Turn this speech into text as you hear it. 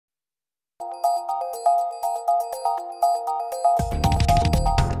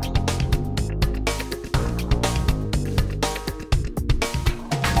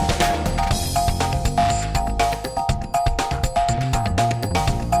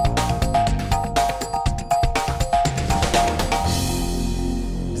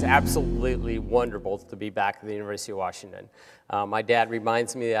Absolutely wonderful to be back at the University of Washington. My dad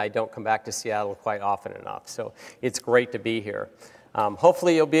reminds me that I don't come back to Seattle quite often enough, so it's great to be here.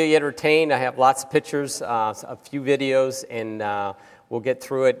 Hopefully you'll be entertained. I have lots of pictures, a few videos, and we'll get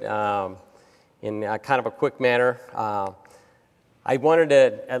through it in kind of a quick manner. I wanted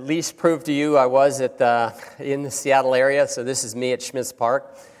to at least prove to you I was in the Seattle area, so this is me at Schmitz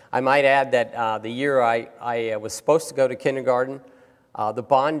Park. I might add that the year I was supposed to go to kindergarten, the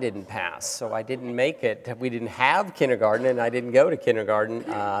bond didn't pass, so I didn't make it. We didn't have kindergarten, and I didn't go to kindergarten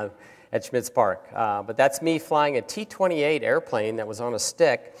at Schmitz Park. But that's me flying a T-28 airplane that was on a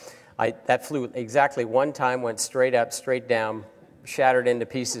stick. That flew exactly one time, went straight up, straight down, shattered into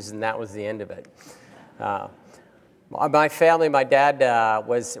pieces, and that was the end of it. My family, my dad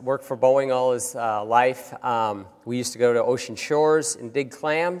worked for Boeing all his life. We used to go to ocean shores and dig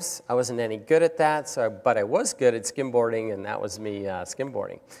clams. I wasn't any good at that, but I was good at skimboarding, and that was me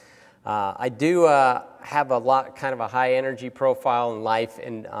skimboarding. I do have kind of a high energy profile in life,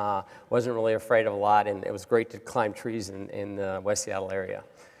 and wasn't really afraid of a lot, and it was great to climb trees in the West Seattle area.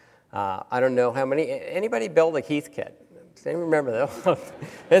 I don't know how anybody build a Heath kit? Does anyone remember that?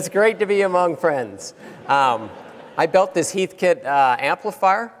 It's great to be among friends. I built this Heath kit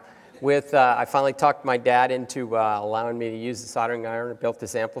amplifier with, I finally talked my dad into allowing me to use the soldering iron. I built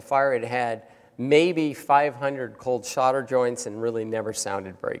this amplifier. It had maybe 500 cold solder joints and really never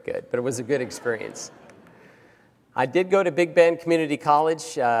sounded very good, but it was a good experience. I did go to Big Bend Community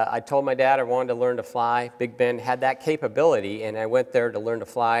College. I told my dad I wanted to learn to fly. Big Bend had that capability, and I went there to learn to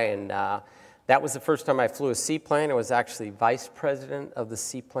fly, and that was the first time I flew a seaplane. I was actually vice president of the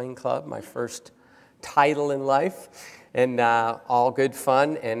Seaplane Club, my first title in life, and all good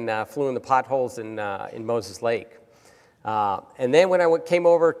fun, and flew in the potholes in Moses Lake. And then when I came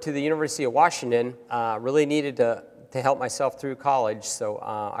over to the University of Washington, really needed to help myself through college, so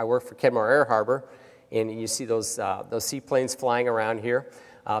I worked for Kenmore Air Harbor, and you see those seaplanes flying around here.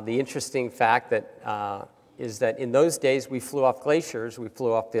 The interesting fact is that in those days we flew off glaciers. We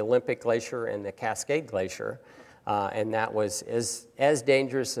flew off the Olympic Glacier and the Cascade Glacier. And that was as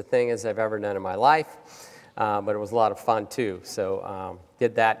dangerous a thing as I've ever done in my life, but it was a lot of fun too. So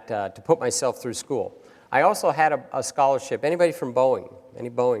did that to put myself through school. I also had a scholarship. Anybody from Boeing? Any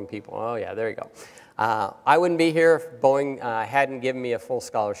Boeing people? Oh yeah, there you go. I wouldn't be here if Boeing hadn't given me a full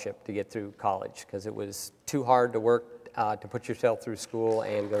scholarship to get through college, because it was too hard to work to put yourself through school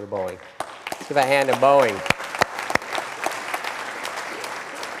and go to Boeing. Give a hand to Boeing.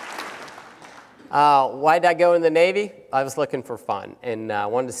 Why did I go in the Navy? I was looking for fun, and I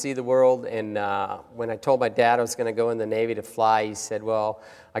wanted to see the world, and when I told my dad I was going to go in the Navy to fly, he said, well,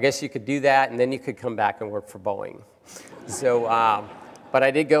 I guess you could do that, and then you could come back and work for Boeing. So, but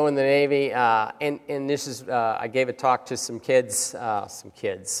I did go in the Navy, and this is, I gave a talk to some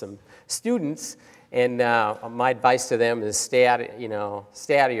students, and my advice to them is stay out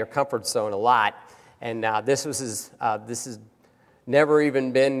of your comfort zone a lot, and this is never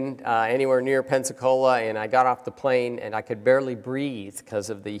even been anywhere near Pensacola, and I got off the plane and I could barely breathe because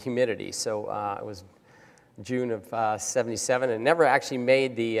of the humidity. So it was June of '77, and never actually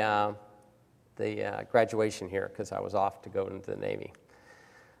made the graduation here because I was off to go into the Navy.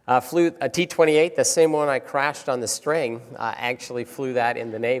 Flew a T-28, the same one I crashed on the string. I actually flew that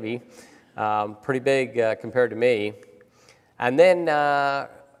in the Navy. Pretty big compared to me. And then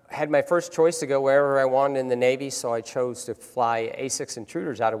had my first choice to go wherever I wanted in the Navy, so I chose to fly A-6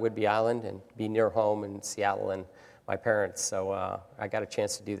 intruders out of Whidbey Island and be near home in Seattle and my parents, so I got a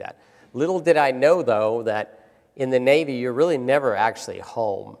chance to do that. Little did I know, though, that in the Navy, you're really never actually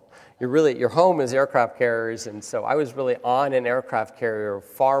home. Your home is aircraft carriers, and so I was really on an aircraft carrier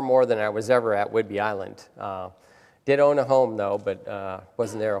far more than I was ever at Whidbey Island. Did own a home, though, but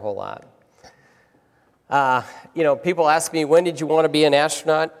wasn't there a whole lot. People ask me, when did you want to be an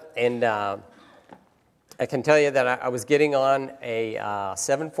astronaut? And I can tell you that I was getting on a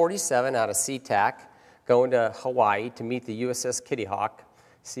 747 out of SeaTac, going to Hawaii to meet the USS Kitty Hawk,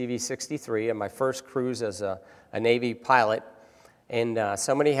 CV-63, and my first cruise as a Navy pilot. And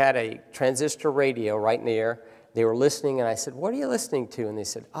somebody had a transistor radio right in the air. They were listening, and I said, what are you listening to? And they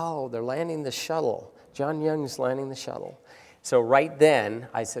said, oh, they're landing the shuttle. John Young's landing the shuttle. So right then,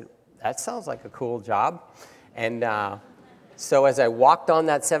 I said, that sounds like a cool job. And so as I walked on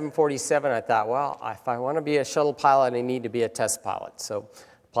that 747, I thought, well, if I want to be a shuttle pilot, I need to be a test pilot. So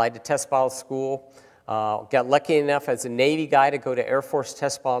applied to test pilot school. Got lucky enough as a Navy guy to go to Air Force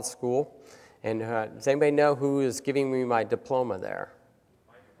test pilot school. And does anybody know who is giving me my diploma there?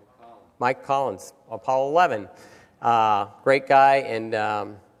 Mike Collins, Apollo 11. Great guy,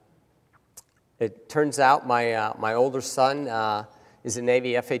 and it turns out my older son is a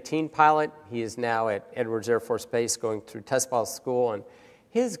Navy F-18 pilot. He is now at Edwards Air Force Base going through test pilot school, and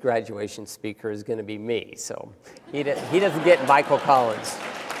his graduation speaker is going to be me, so he doesn't get Michael Collins.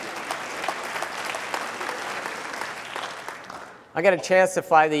 I got a chance to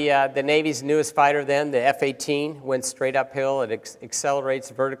fly the Navy's newest fighter then, the F-18. Went straight uphill. It accelerates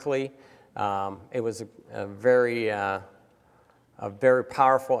vertically. It was a very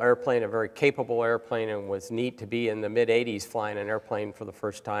powerful airplane, a very capable airplane, and was neat to be in the mid-'80s flying an airplane for the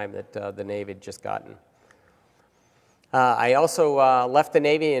first time that the Navy had just gotten. I also left the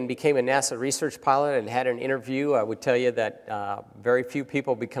Navy and became a NASA research pilot and had an interview. I would tell you that very few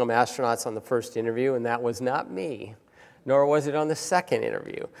people become astronauts on the first interview, and that was not me, nor was it on the second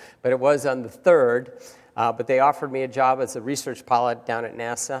interview, but it was on the third. But they offered me a job as a research pilot down at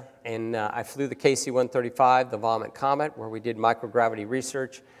NASA, and I flew the KC-135, the Vomit Comet, where we did microgravity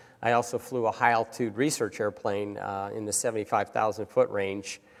research. I also flew a high-altitude research airplane in the 75,000-foot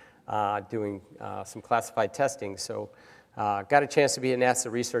range doing some classified testing. So got a chance to be a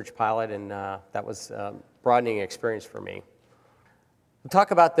NASA research pilot, and that was a broadening experience for me. We'll talk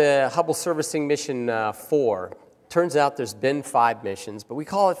about the Hubble Servicing Mission 4. Turns out there's been 5 missions, but we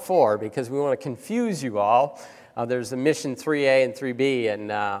call it 4 because we want to confuse you all. There's a mission 3A and 3B, and,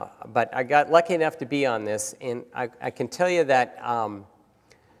 but I got lucky enough to be on this, and I can tell you that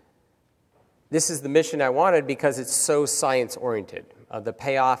this is the mission I wanted because it's so science-oriented. The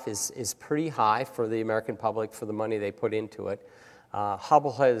payoff is pretty high for the American public for the money they put into it.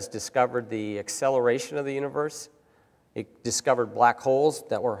 Hubble has discovered the acceleration of the universe. It discovered black holes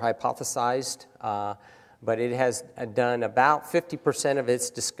that were hypothesized. But it has done about 50% of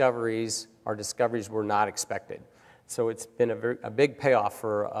its discoveries, our discoveries were not expected. So it's been a big payoff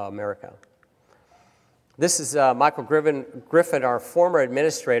for America. This is Michael Griffin, our former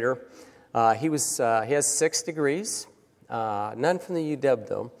administrator. He has 6 degrees, none from the UW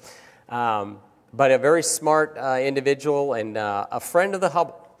though, but a very smart individual and a friend of the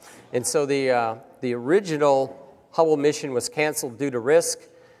Hubble. And so the original Hubble mission was canceled due to risk.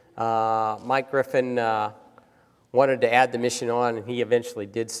 Mike Griffin wanted to add the mission on, and he eventually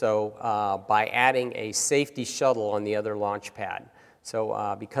did so by adding a safety shuttle on the other launch pad.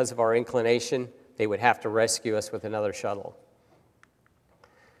 So because of our inclination, they would have to rescue us with another shuttle.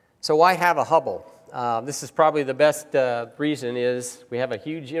 So why have a Hubble? This is probably the best reason is we have a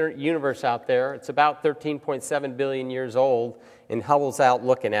huge universe out there. It's about 13.7 billion years old, and Hubble's out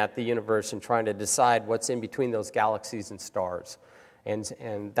looking at the universe and trying to decide what's in between those galaxies and stars.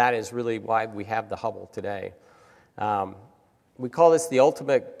 And that is really why we have the Hubble today. We call this the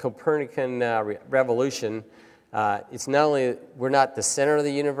ultimate Copernican revolution. It's not only, we're not the center of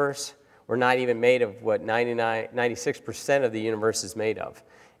the universe, we're not even made of what 96% of the universe is made of,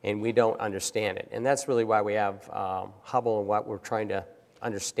 and we don't understand it. And that's really why we have Hubble and what we're trying to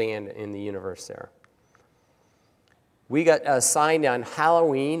understand in the universe there. We got assigned on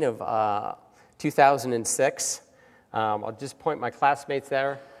Halloween of 2006. I'll just point my classmates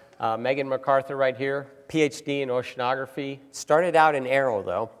there. Megan MacArthur right here, PhD in oceanography. Started out in aero,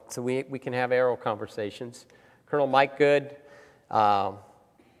 though, so we can have aero conversations. Colonel Mike Good,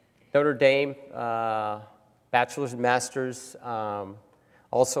 Notre Dame, bachelor's and master's,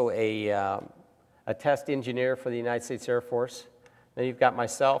 also a test engineer for the United States Air Force. Then you've got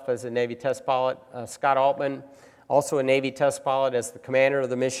myself as a Navy test pilot, Scott Altman, also a Navy test pilot as the commander of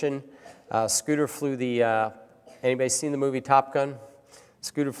the mission. Scooter flew the anybody seen the movie Top Gun?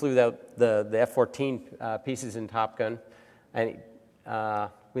 Scooter flew the F-14 pieces in Top Gun. And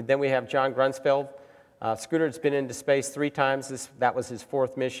then we have John Grunsfeld. Scooter's been into space 3 times. That was his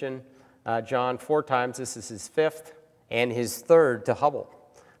 4th mission. John 4 times. This is his 5th and his 3rd to Hubble.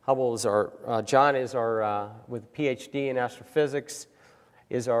 Hubble is our, John is our, with a PhD in astrophysics,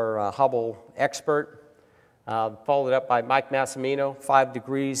 is our Hubble expert. Followed up by Mike Massimino, 5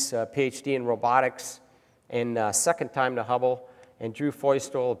 degrees, PhD in robotics, and 2nd time to Hubble, and Drew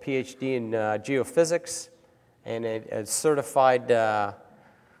Feustel, a PhD in geophysics, and a certified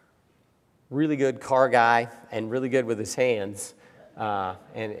really good car guy, and really good with his hands,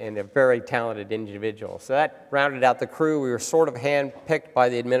 and a very talented individual. So that rounded out the crew. We were sort of hand-picked by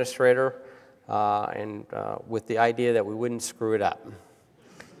the administrator, and with the idea that we wouldn't screw it up.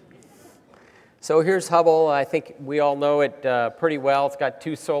 So here's Hubble. I think we all know it pretty well. It's got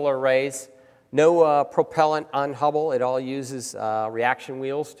 2 solar arrays. No propellant on Hubble. It all uses reaction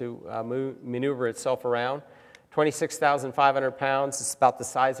wheels to maneuver itself around. 26,500 pounds. It's about the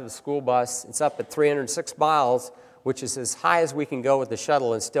size of a school bus. It's up at 306 miles, which is as high as we can go with the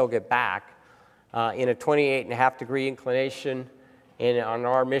shuttle and still get back, in a 28.5-degree inclination. And on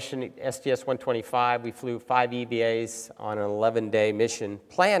our mission, STS-125, we flew 5 EVAs on an 11-day mission,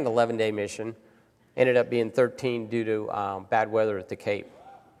 planned 11-day mission. Ended up being 13 due to bad weather at the Cape.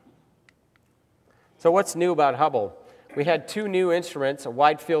 So what's new about Hubble? We had 2 new instruments, a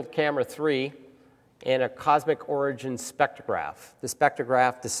wide-field camera 3 and a cosmic origin spectrograph. The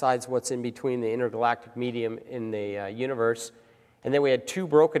spectrograph decides what's in between the intergalactic medium in the universe. And then we had 2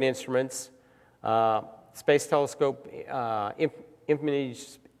 broken instruments, Space Telescope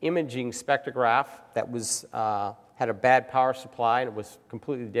imaging spectrograph that was, had a bad power supply and it was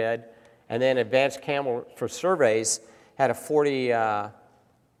completely dead. And then advanced camera for surveys had a 40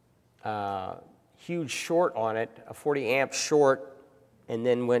 huge short on it, a 40 amp short, and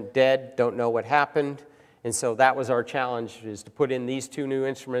then went dead, don't know what happened. And so that was our challenge, is to put in these 2 new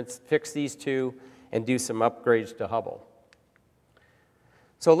instruments, fix these 2, and do some upgrades to Hubble.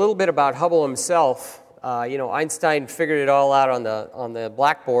 So a little bit about Hubble himself. You know, Einstein figured it all out on the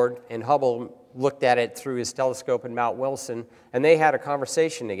blackboard, and Hubble looked at it through his telescope in Mount Wilson, and they had a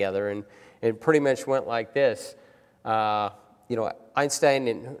conversation together, and it pretty much went like this. You know, Einstein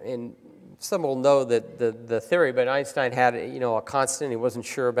and some will know that the theory, but Einstein had, you know, a constant he wasn't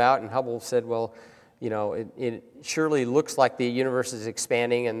sure about, and Hubble said, well, you know, it surely looks like the universe is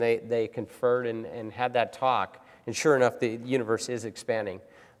expanding, and they conferred and had that talk, and sure enough, the universe is expanding.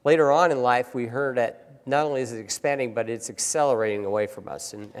 Later on in life, we heard that not only is it expanding, but it's accelerating away from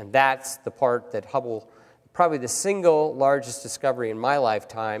us, and that's the part that Hubble, probably the single largest discovery in my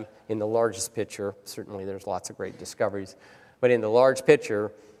lifetime in the largest picture. Certainly there's lots of great discoveries, but in the large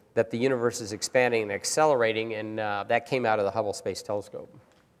picture, that the universe is expanding and accelerating, and that came out of the Hubble Space Telescope.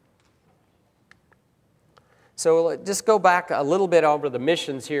 So just go back a little bit over the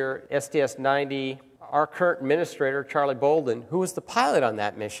missions here. STS-90, our current administrator, Charlie Bolden, who was the pilot on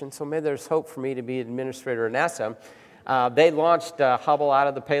that mission, so maybe there's hope for me to be administrator at NASA. They launched Hubble out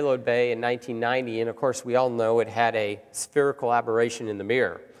of the payload bay in 1990, and of course we all know it had a spherical aberration in the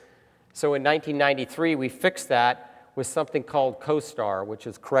mirror. So in 1993, we fixed that with something called COSTAR, which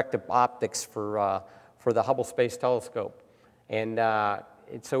is corrective optics for the Hubble Space Telescope. And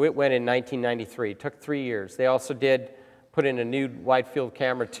so it went in 1993. It took 3 years. They also did put in a new wide field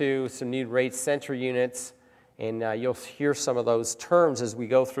camera too, some new rate sensor units, and you'll hear some of those terms as we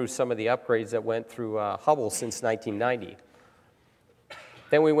go through some of the upgrades that went through Hubble since 1990.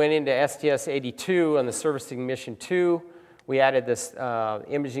 Then we went into STS-82 on the servicing mission 2. We added this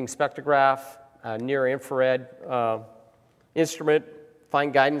imaging spectrograph, near-infrared instrument,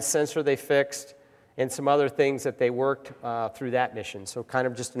 fine guidance sensor they fixed, and some other things that they worked through that mission. So kind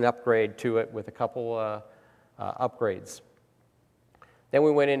of just an upgrade to it with a couple upgrades. Then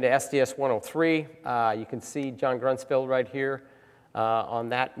we went into STS-103. You can see John Grunsfeld right here on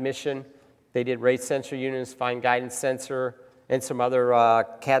that mission. They did rate sensor units, fine guidance sensor, and some other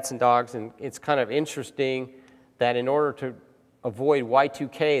cats and dogs. And it's kind of interesting that in order to avoid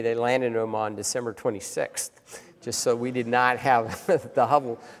Y2K, they landed them on December 26th, just so we did not have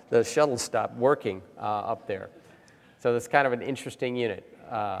the shuttle stop working up there. So that's kind of an interesting unit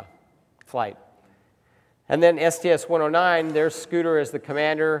flight. And then STS-109, there's Scooter as the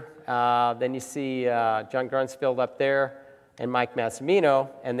commander. Then you see John Grunsfeld up there and Mike Massimino,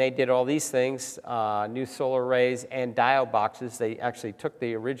 and they did all these things, new solar arrays and diode boxes. They actually took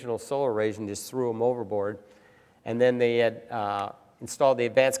the original solar arrays and just threw them overboard. And then they had installed the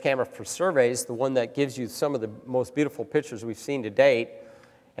advanced camera for surveys, the one that gives you some of the most beautiful pictures we've seen to date,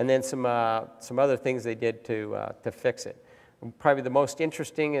 and then some other things they did to fix it. And probably the most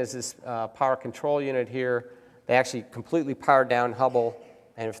interesting is this power control unit here. They actually completely powered down Hubble,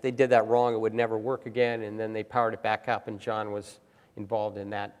 and if they did that wrong, it would never work again, and then they powered it back up, and John was involved in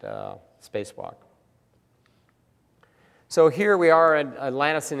that spacewalk. So here we are at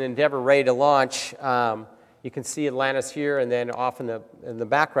Atlantis and Endeavour ready to launch. You can see Atlantis here, and then off in the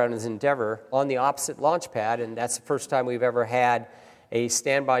background is Endeavour on the opposite launch pad, and that's the first time we've ever had a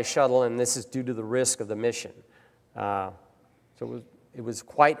standby shuttle, and this is due to the risk of the mission. So it was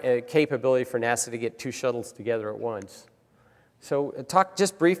quite a capability for NASA to get 2 shuttles together at once. So talk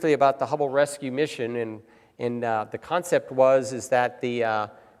just briefly about the Hubble rescue mission, and the concept is that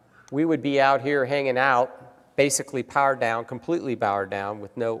we would be out here hanging out, basically powered down, completely powered down,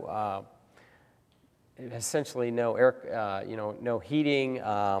 with no essentially no air, no heating,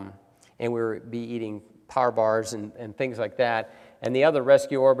 and we would be eating power bars and things like that. and the other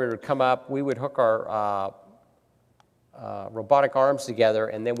rescue orbiter would come up. We would hook our robotic arms together,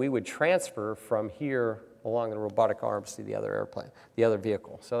 and then we would transfer from here along the robotic arms to the other airplane, the other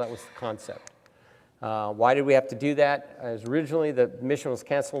vehicle. So that was the concept. Why did we have to do that? As originally, the mission was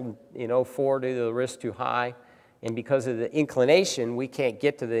canceled in 2004 due to the risk too high. And because of the inclination, we can't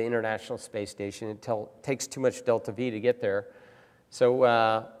get to the International Space Station. It takes too much delta V to get there.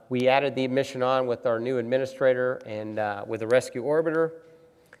 So we added the mission on with our new administrator and with a rescue orbiter.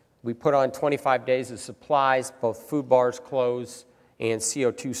 We put on 25 days of supplies, both food bars, clothes, and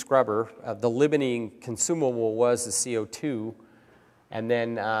CO2 scrubber. The limiting consumable was the CO2. And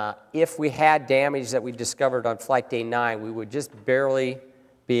then if we had damage that we discovered on flight day 9, we would just barely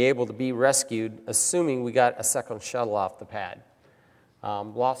be able to be rescued, assuming we got a second shuttle off the pad.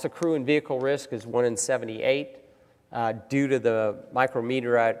 Loss of crew and vehicle risk is 1 in 78 due to the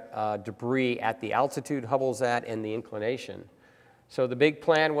micrometeorite debris at the altitude Hubble's at and the inclination. So the big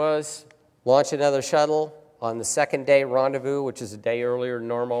plan was launch another shuttle on the second day rendezvous, which is a day earlier than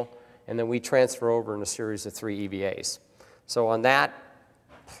normal, and then we transfer over in a series of 3 EVAs. So on that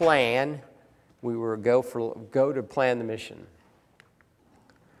plan, we were go to plan the mission.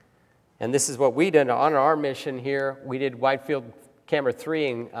 And this is what we did on our mission here. We did wide field camera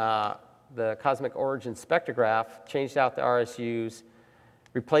 3 the cosmic origin spectrograph, changed out the RSUs,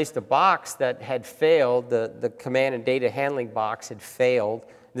 replaced a box that had failed. The command and data handling box had failed.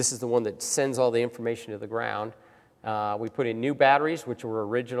 This is the one that sends all the information to the ground. We put in new batteries, which were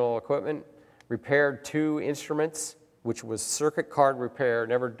original equipment, repaired 2 instruments, which was circuit card repair,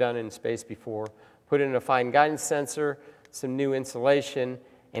 never done in space before, put in a fine guidance sensor, some new insulation,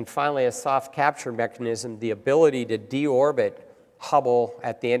 and finally a soft capture mechanism, the ability to deorbit Hubble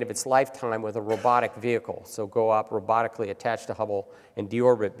at the end of its lifetime with a robotic vehicle. So go up robotically attached to Hubble and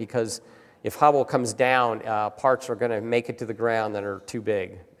deorbit, because if Hubble comes down, parts are going to make it to the ground that are too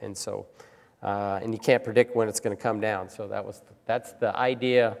big. And so, and you can't predict when it's going to come down. So that's the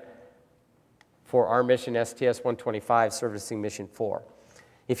idea for our mission, STS-125, servicing mission 4.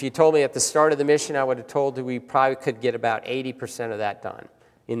 If you told me at the start of the mission, I would have told you we probably could get about 80% of that done.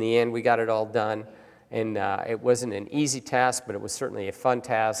 In the end, we got it all done, and it wasn't an easy task, but it was certainly a fun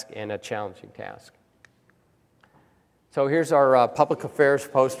task and a challenging task. So here's our public affairs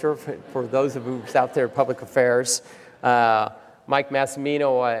poster for those of you who's out there, public affairs. Mike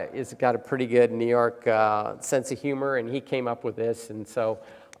Massimino has got a pretty good New York sense of humor, and he came up with this, and so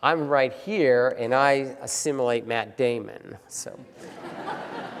I'm right here, and I assimilate Matt Damon. So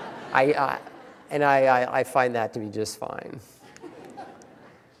I find that to be just fine.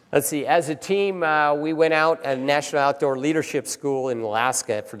 Let's see, as a team, we went out at National Outdoor Leadership School in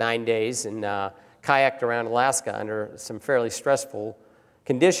Alaska for 9 days and kayaked around Alaska under some fairly stressful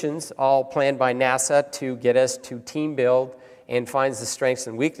conditions, all planned by NASA to get us to team build and finds the strengths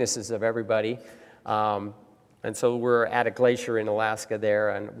and weaknesses of everybody. And so we're at a glacier in Alaska there,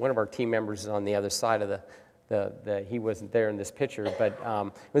 and one of our team members is on the other side of he wasn't there in this picture, but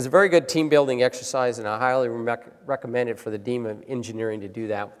it was a very good team building exercise, and I highly recommend it for the Dean of Engineering to do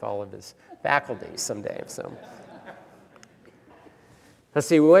that with all of his faculty someday. So let's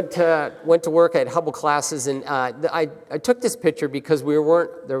see, we went to work at Hubble classes, and I took this picture because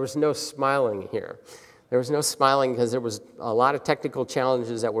there was no smiling here. There was no smiling because there was a lot of technical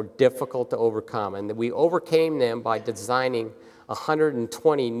challenges that were difficult to overcome, and we overcame them by designing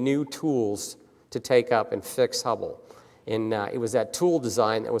 120 new tools to take up and fix Hubble. And it was that tool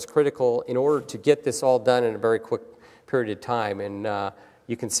design that was critical in order to get this all done in a very quick period of time. And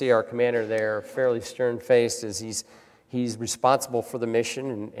you can see our commander there, fairly stern-faced, as he's responsible for the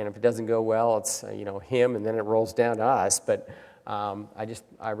mission, and if it doesn't go well, it's him, and then it rolls down to us. But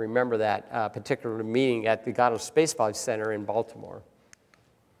I remember that particular meeting at the Goddard Space Flight Center in Baltimore.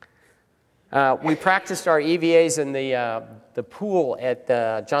 We practiced our EVAs in the pool at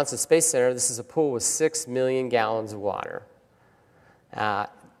the Johnson Space Center. This is a pool with 6 million gallons of water.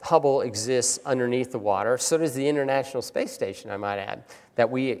 Hubble exists underneath the water. So does the International Space Station, I might add, that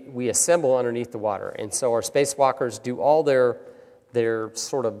we assemble underneath the water. And so our spacewalkers do all their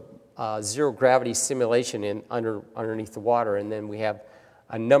sort of zero gravity simulation underneath the water, and then we have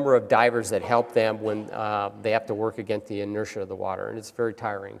a number of divers that help them when they have to work against the inertia of the water, and it's very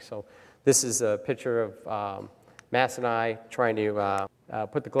tiring. So this is a picture of Mass and I trying to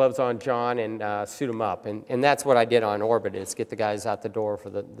put the gloves on John and suit him up, and that's what I did on orbit, is get the guys out the door for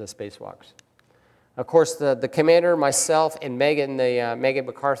the spacewalks. Of course, the commander, myself, and Megan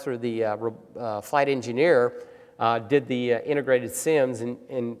MacArthur, the flight engineer, did the integrated sims,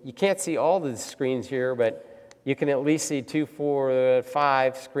 and you can't see all the screens here, but you can at least see 2, 4,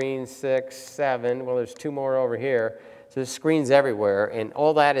 5 screens, 6, 7. Well, there's 2 more over here. So there's screens everywhere, and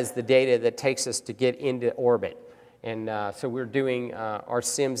all that is the data that takes us to get into orbit. And so we're doing our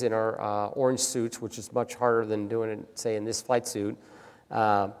sims in our orange suits, which is much harder than doing it, say, in this flight suit.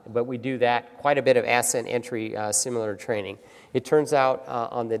 But we do that, quite a bit of ascent entry simulator training. It turns out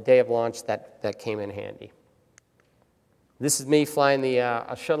on the day of launch that came in handy. This is me flying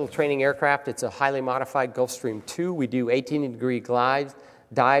the shuttle training aircraft. It's a highly modified Gulfstream II. We do 18-degree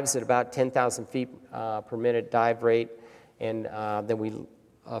dives at about 10,000 feet per minute dive rate, and then we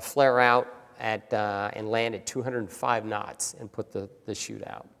flare out and land at 205 knots and put the chute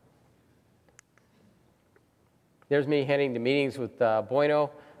out. There's me heading to meetings with Bueno,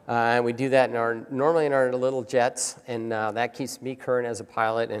 and we do that normally in our little jets, and that keeps me current as a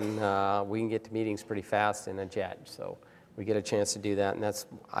pilot, and we can get to meetings pretty fast in a jet. So we get a chance to do that, and that's,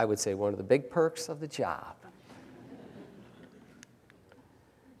 I would say, one of the big perks of the job.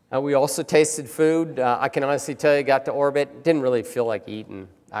 We also tasted food. I can honestly tell you, got to orbit, didn't really feel like eating,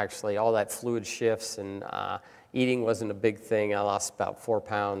 actually. All that fluid shifts, and eating wasn't a big thing. I lost about 4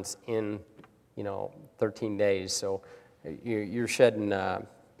 pounds in, 13 days. So you're shedding,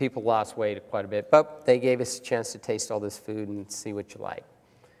 people lost weight quite a bit, but they gave us a chance to taste all this food and see what you like.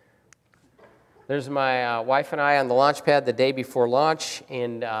 There's my wife and I on the launch pad the day before launch,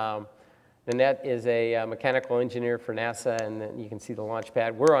 and Nanette is a mechanical engineer for NASA, and then you can see the launch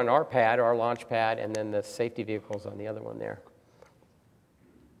pad. We're on our pad, our launch pad, and then the safety vehicle's on the other one there.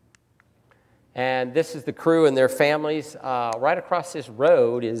 And this is the crew and their families. Right across this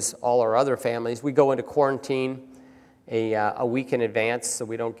road is all our other families. We go into quarantine a week in advance so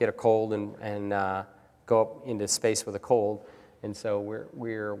we don't get a cold and go up into space with a cold. And so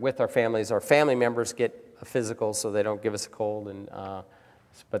we're with our families. Our family members get a physical so they don't give us a cold,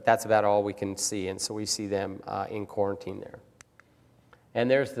 but that's about all we can see. And so we see them in quarantine there.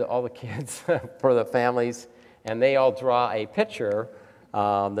 And there's all the kids for the families, and they all draw a picture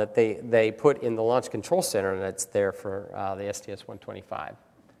that they put in the Launch Control Center that's there for the STS-125.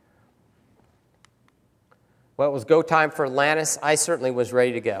 Well, it was go time for Atlantis. I certainly was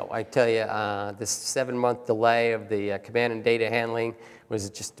ready to go. I tell you, this 7-month delay of the command and data handling was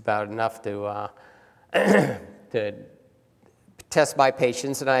just about enough to test my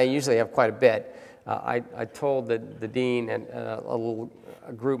patience, and I usually have quite a bit. I told the dean at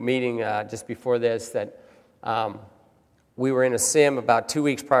a group meeting just before this that we were in a sim about 2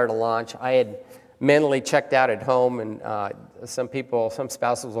 weeks prior to launch. I had mentally checked out at home, and some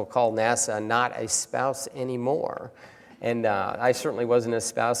spouses will call NASA not a spouse anymore. And I certainly wasn't a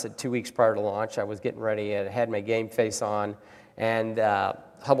spouse at 2 weeks prior to launch. I was getting ready, I had my game face on, and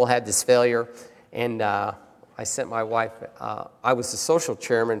Hubble had this failure, and I sent my wife, I was the social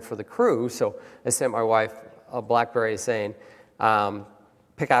chairman for the crew, so I sent my wife a BlackBerry saying,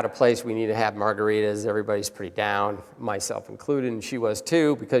 pick out a place, we need to have margaritas, everybody's pretty down, myself included, and she was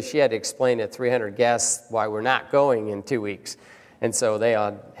too, because she had to explain to 300 guests why we're not going in 2 weeks. And so they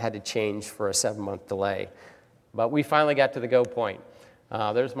had to change for a 7-month delay. But we finally got to the go point.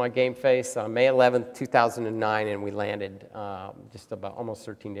 There's my game face on May 11th, 2009, and we landed just about almost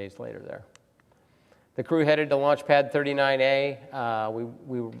 13 days later there. The crew headed to Launch Pad 39A.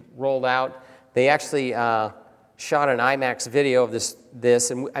 We rolled out. They actually shot an IMAX video of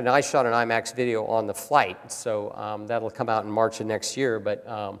this, and I shot an IMAX video on the flight, so that'll come out in March of next year, but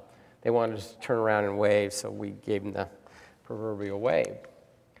they wanted us to turn around and wave, so we gave them the proverbial wave.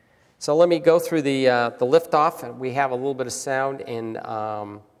 So let me go through the liftoff. We have a little bit of sound, and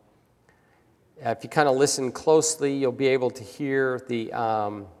if you kind of listen closely, you'll be able to hear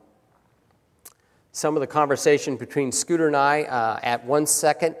some of the conversation between Scooter and I. At 1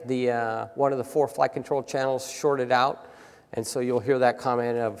 second, one of the 4 flight control channels shorted out, and so you'll hear that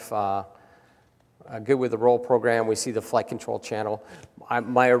comment of good with the roll program, we see the flight control channel.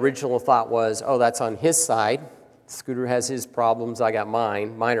 My original thought was, oh, that's on his side. Scooter has his problems, I got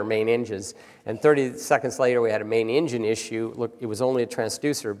mine. Mine are main engines. And 30 seconds later, we had a main engine issue. Look, it was only a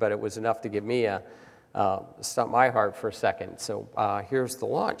transducer, but it was enough to give me stop my heart for a second. So here's the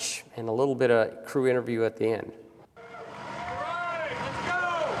launch and a little bit of crew interview at the end. All right, let's go.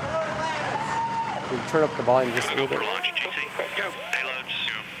 Can you turn up the volume just a little bit? Launch GC. Go. Payloads.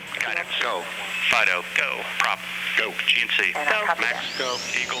 Go. Guidance. Go. Fido. Go. Prop. Go. GNC. Go. Max. Go.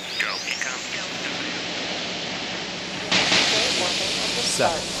 Eagle. Go. Ecom. Go.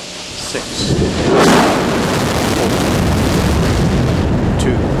 7, 6, 5, 4,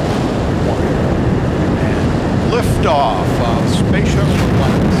 2, 1, and liftoff of Space Shuttle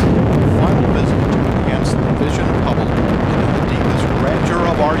Atlantis. Final visit to enhance the vision of Hubble into the deepest grandeur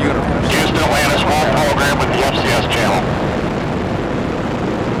of our universe. Houston, Atlantis, roll program with the FCS channel.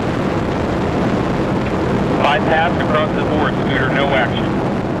 Bypass across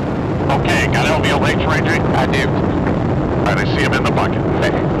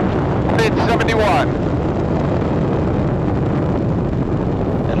started 71.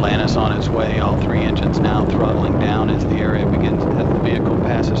 Atlantis on its way, all 3 engines now throttling down as the vehicle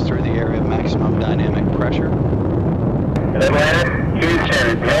passes through the area of maximum dynamic pressure. Atlantis,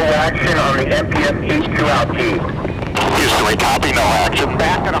 Houston, no action on the MPF H2 altitude. Houston, we copy, no action.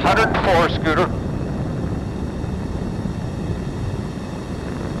 Back at 104, Scooter.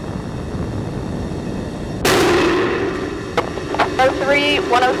 Three,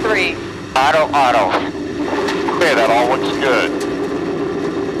 103. Auto. Okay, that all looks good.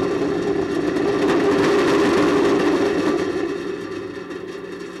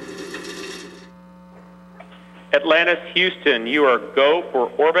 Atlantis, Houston, you are go for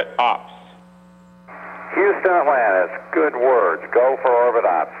orbit ops. Houston, Atlantis, good words. Go for orbit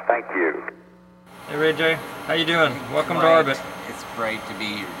ops. Thank you. Hey Ray J, how you doing? Welcome to orbit. It's great to be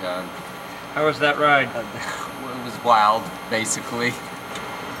here, Doug. How was that ride? It was wild, basically.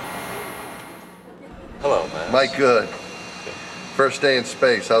 Hello, man. Mike, good. First day in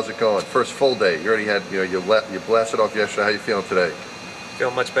space, how's it going? First full day. You already had, you blasted off yesterday. How you feeling today?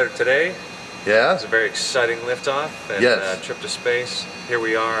 Feeling much better today. Yeah? It was a very exciting liftoff and yes. Trip to space. Here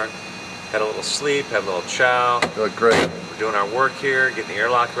we are. Had a little sleep, had a little chow. Oh, great. We're doing our work here, getting the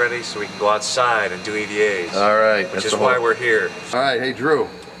airlock ready so we can go outside and do EVAs. All right. Which is why we're here. All right. Hey, Drew.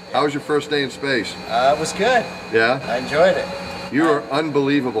 How was your first day in space? It was good. Yeah? I enjoyed it. You were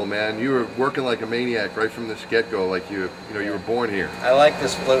unbelievable, man. You were working like a maniac right from the get-go, like you were born here. I like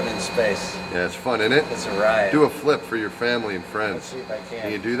this floating in space. Yeah, it's fun, isn't it? It's a ride. Do a flip for your family and friends. Let's see if I can.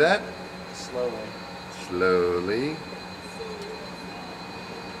 Can you do that? Slowly. Slowly.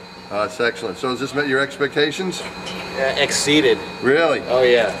 That's excellent. So has this met your expectations? Exceeded. Really? Oh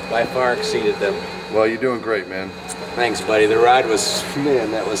yeah, by far exceeded them. Well, you're doing great, man. Thanks, buddy. The ride was,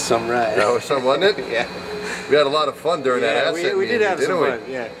 man, that was some ride. That was some, wasn't it? Yeah. We had a lot of fun during that ascent we did meeting, have some didn't fun,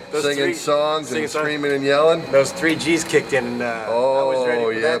 we? yeah. Singing songs and screaming and yelling. Those 3 Gs kicked in and I was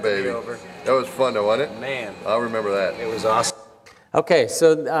ready for that to be over. That was fun though, wasn't it? Man. I'll remember that. It was awesome. Okay,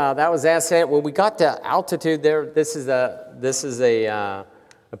 so that was ascent. When we got to altitude there, this is a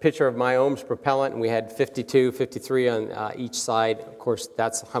picture of my ohms propellant, and we had 52, 53 on each side. Of course,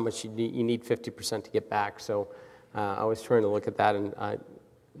 that's how much you need 50% to get back. So I was trying to look at that, and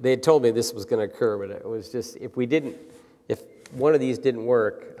they had told me this was going to occur, but it was just, if one of these didn't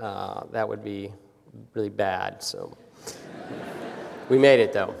work, that would be really bad. So we made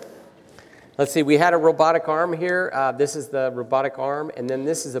it though. Let's see, we had a robotic arm here. This is the robotic arm, and then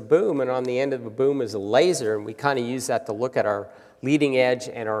this is a boom, and on the end of the boom is a laser, and we kind of use that to look at our leading edge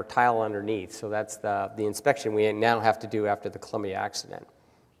and our tile underneath. So that's the inspection we now have to do after the Columbia accident.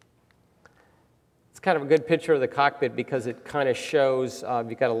 It's kind of a good picture of the cockpit because it kind of shows,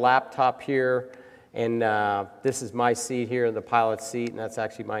 you've got a laptop here, and this is my seat here in the pilot's seat, and that's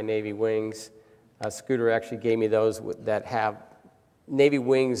actually my Navy wings. Scooter actually gave me those that have Navy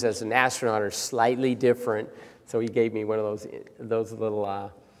wings as an astronaut are slightly different, so he gave me one of those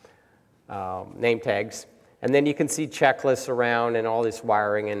little name tags. And then you can see checklists around and all this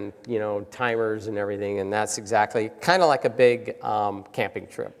wiring and timers and everything, and that's exactly kind of like a big camping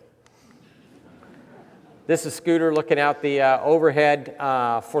trip. This is Scooter looking out the overhead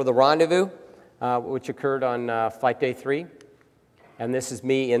for the rendezvous, which occurred on flight day 3. And this is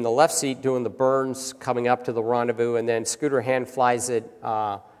me in the left seat doing the burns coming up to the rendezvous, and then Scooter hand flies it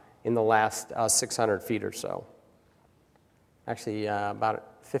in the last 600 feet or so. Actually, about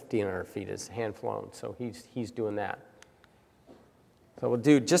 1,500 feet is hand flown, so he's doing that. So we'll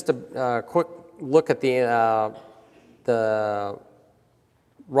do just a quick look at the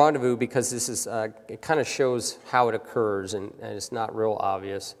rendezvous because this is it kind of shows how it occurs, and it's not real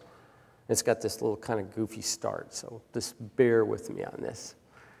obvious. It's got this little kind of goofy start, so just bear with me on this.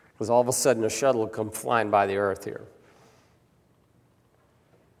 Because all of a sudden a shuttle will come flying by the Earth here.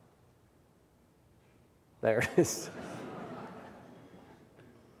 There it is.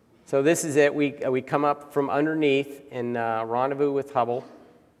 So this is it. We come up from underneath and rendezvous with Hubble.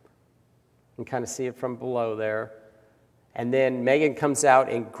 You can kind of see it from below there. And then Megan comes out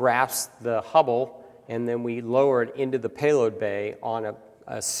and grasps the Hubble, and then we lower it into the payload bay on a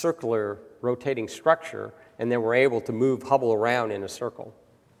circular rotating structure, and then we're able to move Hubble around in a circle.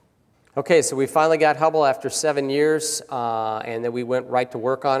 Okay, so we finally got Hubble after 7 years, and then we went right to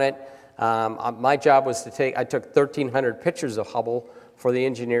work on it. My job was I took 1,300 pictures of Hubble for the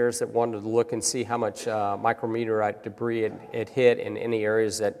engineers that wanted to look and see how much micrometeorite debris it hit in any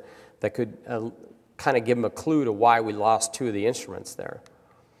areas that could kind of give them a clue to why we lost 2 of the instruments there.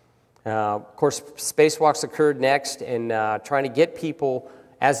 Of course, spacewalks occurred next, and trying to get people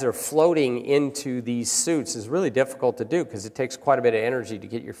as they're floating into these suits is really difficult to do because it takes quite a bit of energy to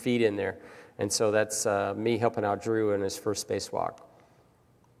get your feet in there. And so that's me helping out Drew in his first spacewalk.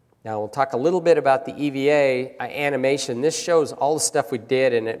 Now we'll talk a little bit about the EVA animation. This shows all the stuff we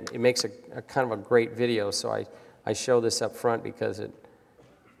did, and it makes a kind of a great video. So I show this up front because then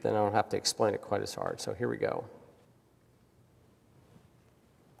I don't have to explain it quite as hard. So here we go.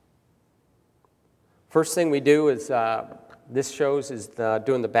 First thing we do is, this shows is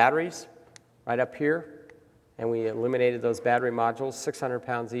doing the batteries right up here. And we eliminated those battery modules, 600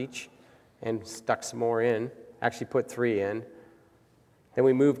 pounds each, and stuck some more in. Actually put 3 in. Then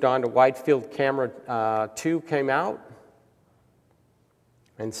we moved on to wide field camera 2 came out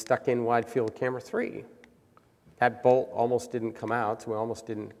and stuck in wide field camera 3. That bolt almost didn't come out, so we almost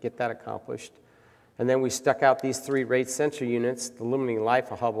didn't get that accomplished. And then we stuck out these 3 rate sensor units, the limiting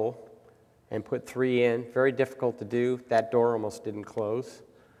life of Hubble, and put 3 in. Very difficult to do. That door almost didn't close.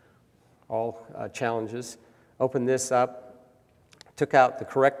 All challenges. Opened this up, took out the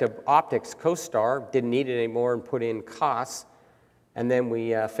corrective optics co-star, didn't need it anymore, and put in COS. And then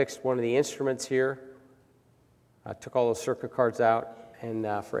we fixed one of the instruments here, took all those circuit cards out, and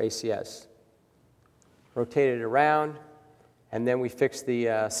for ACS. Rotated it around, and then we fixed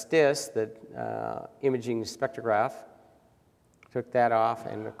the STIS, the imaging spectrograph. Took that off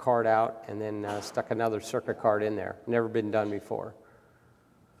and the card out, and then stuck another circuit card in there. Never been done before.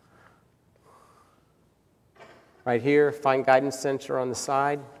 Right here, fine guidance sensor on the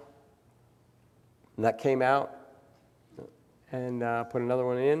side. And that came out. And put another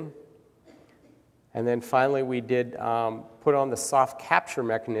one in. And then finally we did put on the soft capture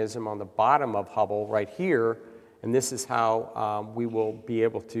mechanism on the bottom of Hubble right here, and this is how we will be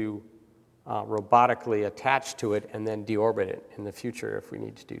able to robotically attach to it and then deorbit it in the future if we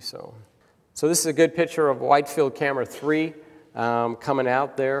need to do so. So this is a good picture of wide field camera 3 coming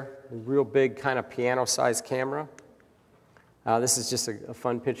out there, a real big kind of piano-sized camera. This is just a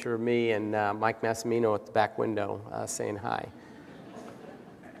fun picture of me and Mike Massimino at the back window saying hi.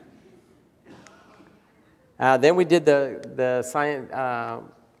 Then we did the science,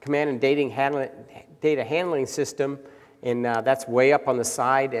 command and data handling system, and that's way up on the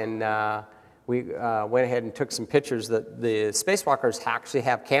side, and we went ahead and took some pictures. The spacewalkers actually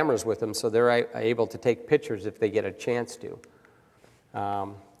have cameras with them, so they're able to take pictures if they get a chance to.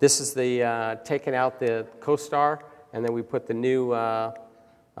 This is the taking out the co-star, and then we put the new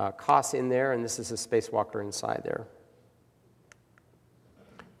COS in there, and this is a spacewalker inside there.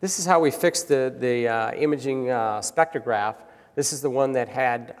 This is how we fixed the imaging spectrograph. This is the one that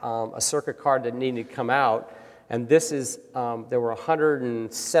had a circuit card that needed to come out. And this is, there were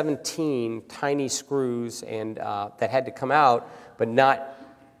 117 tiny screws and, that had to come out, but not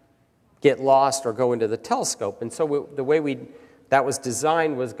get lost or go into the telescope. And so the way that was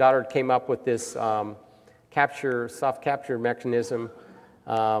designed was Goddard came up with this soft capture mechanism,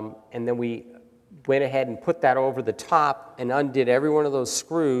 and then we went ahead and put that over the top and undid every one of those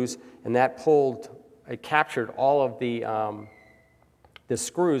screws, and that it captured all of the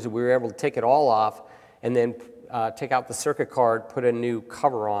screws, and we were able to take it all off and then take out the circuit card, put a new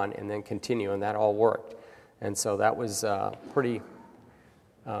cover on, and then continue, and that all worked. And so that was pretty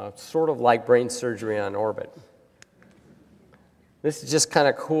sort of like brain surgery on orbit. This is just kind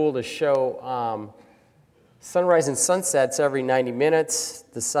of cool to show sunrise and sunsets every 90 minutes.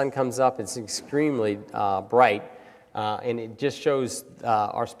 The sun comes up, it's extremely bright, and it just shows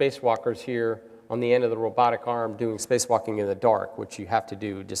our spacewalkers here on the end of the robotic arm doing spacewalking in the dark, which you have to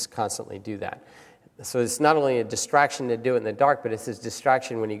do, just constantly do that. So it's not only a distraction to do it in the dark, but it's a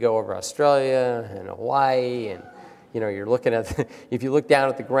distraction when you go over Australia and Hawaii, and you're looking at, if you look down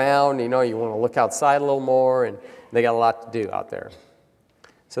at the ground, you want to look outside a little more, and they got a lot to do out there.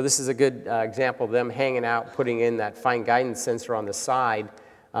 So this is a good example of them hanging out, putting in that fine guidance sensor on the side.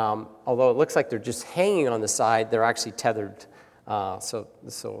 Although it looks like they're just hanging on the side, they're actually tethered.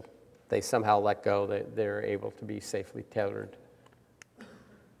 So they somehow let go. They're able to be safely tethered.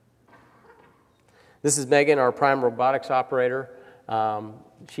 This is Megan, our prime robotics operator.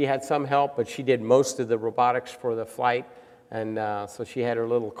 She had some help, but she did most of the robotics for the flight. And so she had her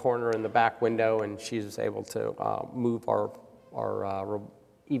little corner in the back window, and she was able to move our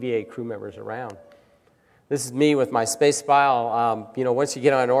EVA crew members around. This is me with my space smile. Once you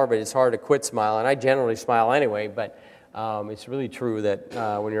get on orbit, it's hard to quit smiling. I generally smile anyway, but it's really true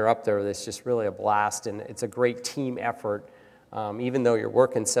that when you're up there, it's just really a blast, and it's a great team effort. Even though you're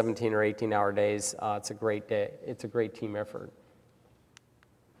working 17 or 18-hour days, it's a great day. It's a great team effort.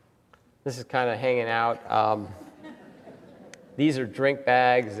 This is kind of hanging out. These are drink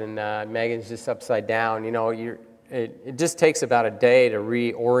bags, and Megan's just upside down. it just takes about a day to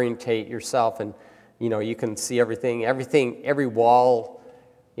reorientate yourself, and you can see everything, every wall.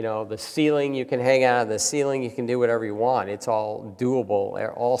 The ceiling, you can hang out on the ceiling, you can do whatever you want. It's all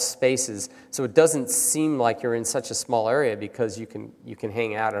doable, all spaces. So it doesn't seem like you're in such a small area because you can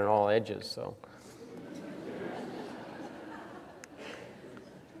hang out on all edges.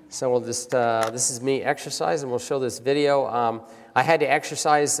 So we'll just, this is me exercising. We'll show this video. I had to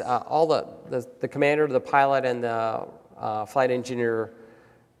exercise all the commander, the pilot, and the flight engineer.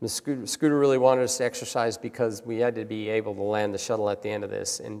 Scooter really wanted us to exercise because we had to be able to land the shuttle at the end of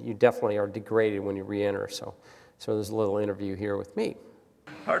this, and you definitely are degraded when you re-enter. So there's a little interview here with me.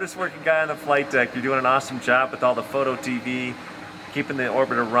 Hardest working guy on the flight deck. You're doing an awesome job with all the photo TV, keeping the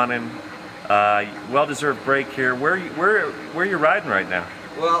orbiter running. Well-deserved break here. Where are you riding right now?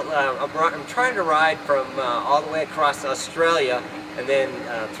 Well, I'm trying to ride from all the way across Australia and then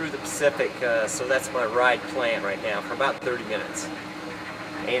through the Pacific. So that's my ride plan right now for about 30 minutes.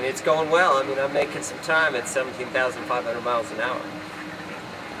 And it's going well. I mean, I'm making some time at 17,500 miles an hour.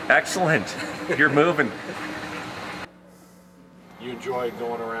 Excellent. You're moving. You enjoy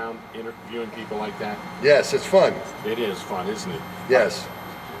going around interviewing people like that? Yes, it's fun. It is fun, isn't it? Yes.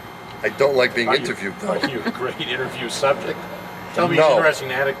 I don't like being interviewed, though. Are you a great interview subject? Tell me an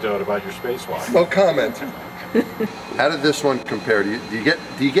interesting anecdote about your spacewalk. No comment. How did this one compare? Do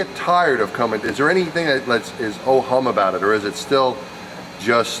you get tired of coming? Is there anything that is oh hum about it, or is it still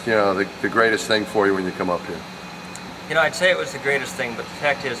just the greatest thing for you when you come up here? I'd say it was the greatest thing, but the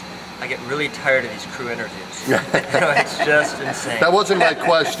fact is, I get really tired of these crew interviews. It's just insane. That wasn't my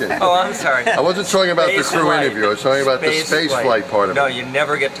question. Oh, I'm sorry. I wasn't talking about the crew interview. I was talking about the space flight part of it. No, you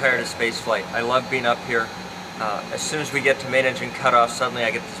never get tired of space flight. I love being up here. As soon as we get to main engine cutoff, suddenly I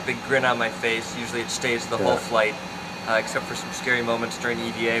get this big grin on my face. Usually it stays the whole flight, except for some scary moments during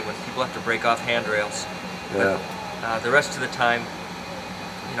EVA when people have to break off handrails. But the rest of the time,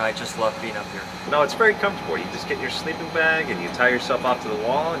 I just love being up here. No, it's very comfortable. You just get in your sleeping bag and you tie yourself off to the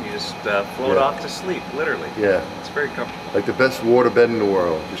wall and you just float off to sleep, literally. Yeah. It's very comfortable. Like the best waterbed in the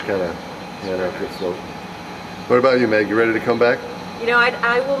world. Just kind of float. What about you, Meg? You ready to come back?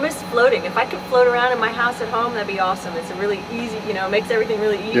 I will miss floating. If I could float around in my house at home, that'd be awesome. It's a really easy, it makes everything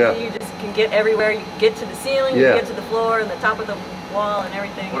really easy. Yeah. You just can get everywhere. You can get to the ceiling, you can get to the floor and the top of the wall and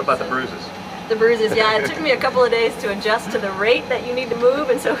everything. What about the bruises? The bruises, yeah. It took me a couple of days to adjust to the rate that you need to move,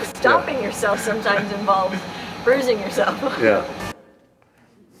 and so stopping yourself sometimes involves bruising yourself. Yeah.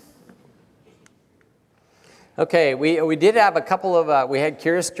 Okay, we did have a couple of, we had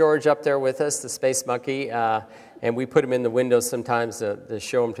Curious George up there with us, the space monkey, and we put him in the windows sometimes to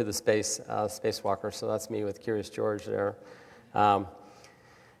show him to the spacewalker, so that's me with Curious George there.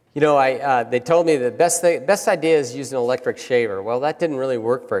 They told me the best idea is use an electric shaver. Well, that didn't really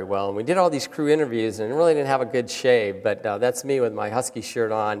work very well, and we did all these crew interviews and really didn't have a good shave, but that's me with my Husky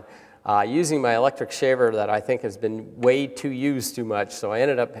shirt on, using my electric shaver that I think has been way too much, so I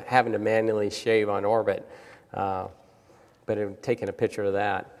ended up having to manually shave on orbit, but taking a picture of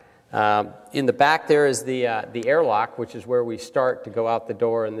that. In the back there is the airlock, which is where we start to go out the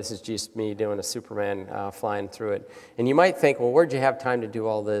door, and this is just me doing a Superman flying through it. And you might think, well, where'd you have time to do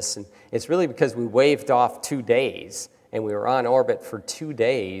all this? And it's really because we waved off 2 days, and we were on orbit for 2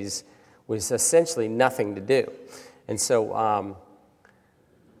 days with essentially nothing to do. And so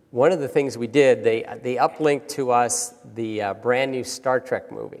one of the things we did, they uplinked to us the brand new Star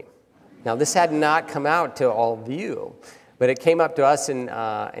Trek movie. Now, this had not come out to all of you, but it came up to us in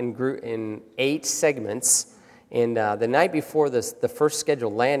 8 segments. And the night before the first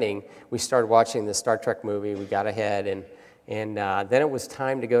scheduled landing, we started watching the Star Trek movie. We got ahead, and then it was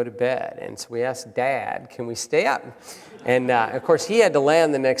time to go to bed. And so we asked Dad, can we stay up? And of course, he had to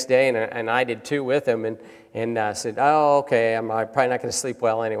land the next day, and I did too with him, and said, oh, okay, I'm probably not going to sleep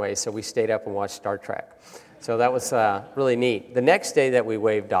well anyway. So we stayed up and watched Star Trek. So that was really neat. The next day that we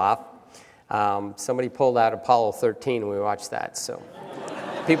waved off, somebody pulled out Apollo 13 and we watched that. So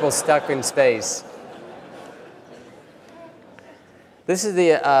people stuck in space. This is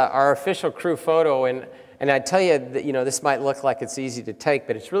our official crew photo, and I tell you that, this might look like it's easy to take,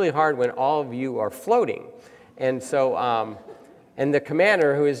 but it's really hard when all of you are floating. And so, and the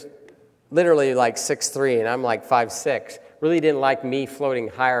commander, who is literally like 6'3", and I'm like 5'6", really didn't like me floating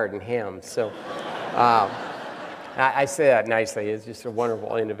higher than him. So. I say that nicely. He's just a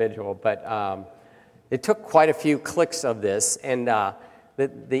wonderful individual, but it took quite a few clicks of this, and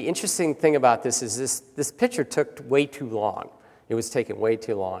the interesting thing about this is this picture took way too long. It was taken way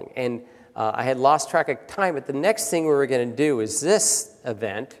too long, and I had lost track of time, but the next thing we were going to do is this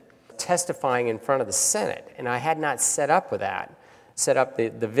event, testifying in front of the Senate, and I had not set up with that. set up the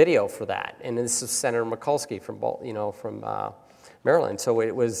video for that. And this is Senator Mikulski from Maryland. So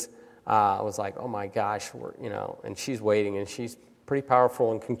it was, I was like, oh my gosh, and she's waiting, and she's pretty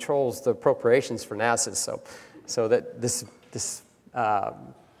powerful and controls the appropriations for NASA. So that this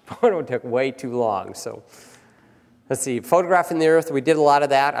photo took way too long. So let's see, photographing the Earth, we did a lot of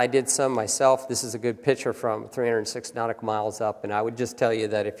that. I did some myself. This is a good picture from 306 nautical miles up, and I would just tell you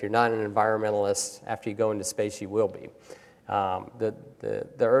that if you're not an environmentalist, after you go into space, you will be. The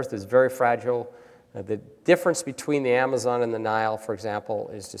Earth is very fragile. The difference between the Amazon and the Nile, for example,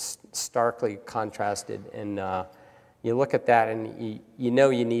 is just starkly contrasted, and you look at that and you know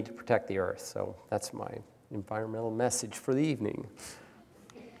you need to protect the Earth. So that's my environmental message for the evening.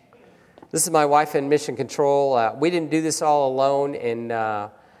 This is my wife in mission control. We didn't do this all alone,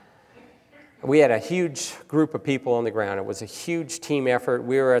 and we had a huge group of people on the ground. It was a huge team effort.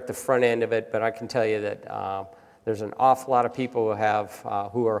 We were at the front end of it, but I can tell you that there's an awful lot of people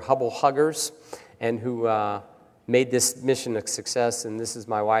who are Hubble huggers and who made this mission a success. And this is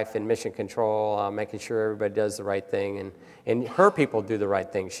my wife in mission control, making sure everybody does the right thing, and her people do the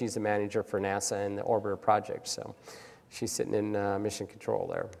right thing. She's the manager for NASA and the Orbiter project, so she's sitting in mission control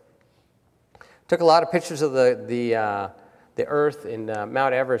there. Took a lot of pictures of the Earth, and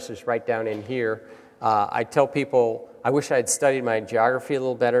Mount Everest is right down in here. I tell people I wish I had studied my geography a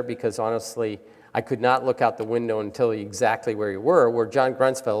little better, because honestly, I could not look out the window and tell you exactly where you were, where John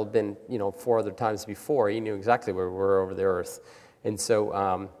Grunsfeld had been 4 other times before. He knew exactly where we were over the Earth. And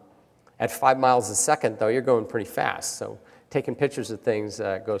so at 5 miles a second, though, you're going pretty fast. So taking pictures of things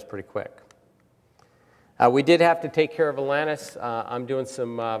goes pretty quick. We did have to take care of Atlantis. I'm doing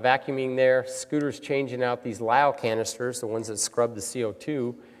some vacuuming there. Scooter's changing out these Lao canisters, the ones that scrub the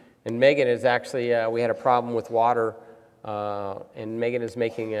CO2. And Megan is actually, we had a problem with water, and Megan is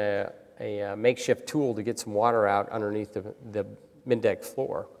making a makeshift tool to get some water out underneath the mid-deck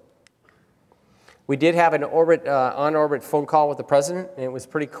floor. We did have an on-orbit phone call with the president, and it was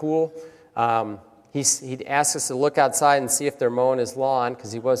pretty cool. He'd asked us to look outside and see if they're mowing his lawn,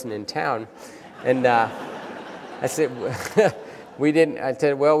 because he wasn't in town. And I said, we didn't. I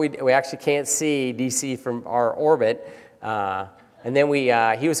said, well, we actually can't see DC from our orbit. And then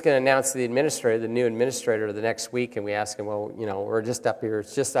he was going to announce the new administrator, the next week, and we asked him, well, we're just up here.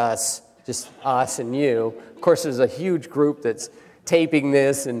 It's just us and you. Of course, there's a huge group that's taping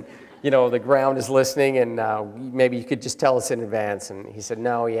this, and the ground is listening, and maybe you could just tell us in advance. And he said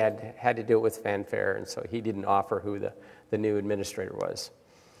no, he had to do it with fanfare, and so he didn't offer who the new administrator was.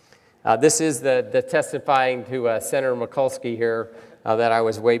 This is the testifying to Senator Mikulski here that I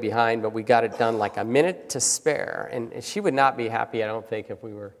was way behind, but we got it done like a minute to spare. And she would not be happy, I don't think, if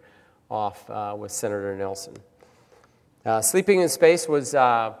we were off with Senator Nelson. Sleeping in space was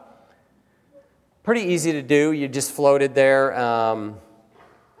pretty easy to do. You just floated there.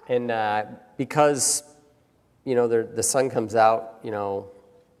 And because, the sun comes out,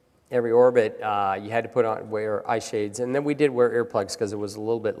 every orbit, you had to wear eye shades, and then we did wear earplugs because it was a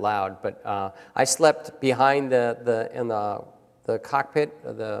little bit loud. But I slept behind in the cockpit,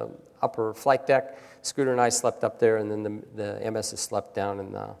 the upper flight deck. Scooter and I slept up there, and then the MSs slept down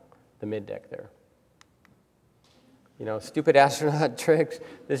in the mid deck there. Stupid astronaut tricks.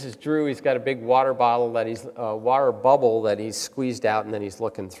 This is Drew. He's got a big water bubble that he's squeezed out, and then he's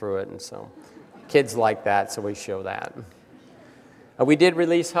looking through it, and so kids like that, so we show that. We did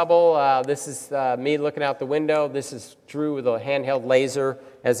release Hubble. This is me looking out the window. This is Drew with a handheld laser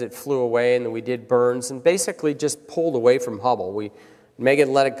as it flew away, and then we did burns and basically just pulled away from Hubble.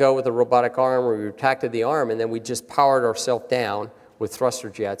 Megan let it go with a robotic arm. We retracted the arm, and then we just powered ourselves down with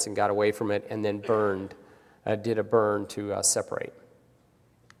thruster jets and got away from it, and then did a burn to separate.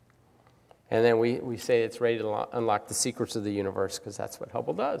 And then we say it's ready to unlock the secrets of the universe, because that's what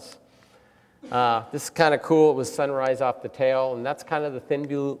Hubble does. This is kind of cool. It was sunrise off the tail, and that's kind of the thin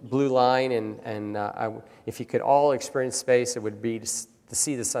blue line. And if you could all experience space, it would be to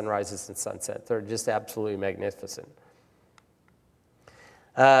see the sunrises and sunsets. They're just absolutely magnificent.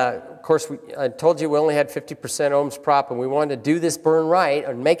 Of course, I told you we only had 50% ohms prop, and we wanted to do this burn right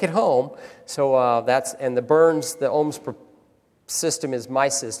and make it home. So and the burns, the ohms per system is my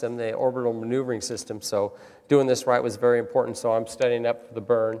system, the orbital maneuvering system. So doing this right was very important. So I'm studying up for the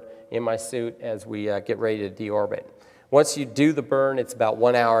burn in my suit as we get ready to deorbit. Once you do the burn, it's about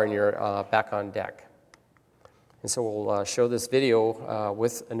 1 hour and you're back on deck. And so we'll show this video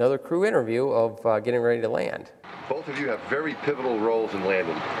with another crew interview of getting ready to land. Both of you have very pivotal roles in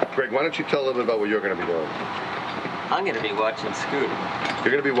landing. Greg, why don't you tell a little bit about what you're going to be doing? I'm going to be watching Scooter.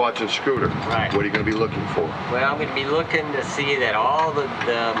 You're going to be watching Scooter. Right. What are you going to be looking for? Well, I'm going to be looking to see that all the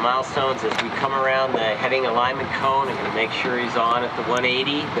milestones as we come around the heading alignment cone. I'm going to make sure he's on at the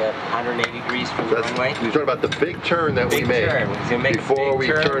 180, the 180 degrees from the runway. You're talking about the big turn that we made before we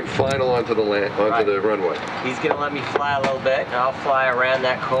turn final onto the the runway. He's going to let me fly a little bit, and I'll fly around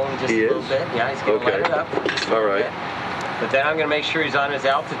that cone just a little bit. Yeah, he's going to let it up. All right. But then I'm going to make sure he's on his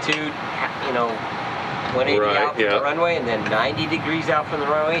altitude, you know, 180 out from the runway, and then 90 degrees out from the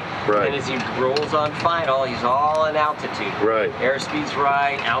runway. And as he rolls on final, he's all in altitude. Airspeed's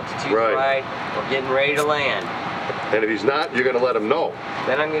right, altitude's right. We're getting ready to land. And if he's not, you're going to let him know.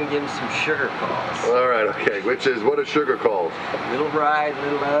 Then I'm going to give him some sugar calls. All right, okay. Which is, what are sugar calls? Little right,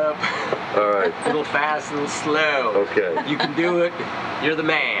 little up. All right. Little fast, little slow. Okay. You can do it. You're the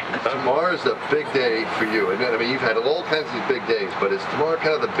man. Tomorrow's a big day for you. I mean, you've had all kinds of big days, but is tomorrow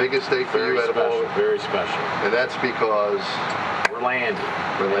kind of the biggest day for you out of all? Very special. And that's because we're landing.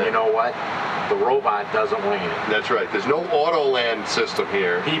 And you know what? The robot doesn't land. That's right. There's no auto land system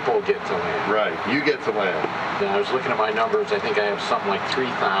here. People get to land. Right. You get to land. Now, I was looking at my numbers. I think I have something like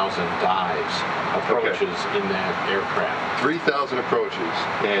 3,000 dives, approaches in that aircraft. 3,000 approaches.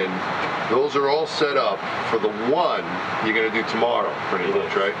 And those are all set up for the one you're going to do tomorrow, pretty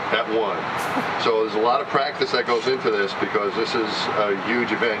much, right? That one. So there's a lot of practice that goes into this because this is a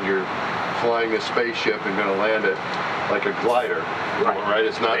huge event. You're flying a spaceship and going to land it like a glider, right?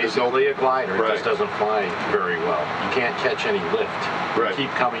 It's not basically a glider. It just doesn't fly very well. You can't catch any lift. You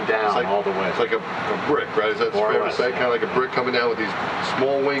keep coming down all the way. It's like a brick, right? Is that fair to say? Kind of like a brick coming down with these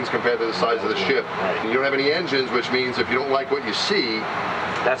small wings compared to the size of the ship. And you don't have any engines, which means if you don't like what you see,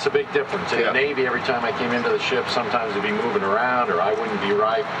 that's a big difference. In the Navy, every time I came into the ship, sometimes it'd be moving around or I wouldn't be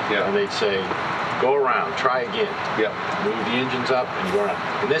right. And they'd say, go around, try again. Move the engines up and you go around.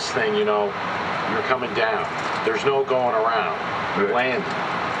 And this thing, you know, you're coming down. There's no going around. You're landing.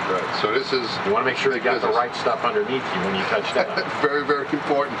 Right. So this is... You want to make sure you got the right stuff underneath you when you touch down. Very, very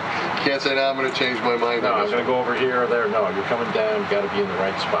important. You can't say, now I'm going to change my mind. No, I'm going to go over here or there. No, you're coming down. You've got to be in the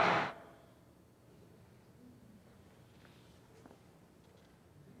right spot.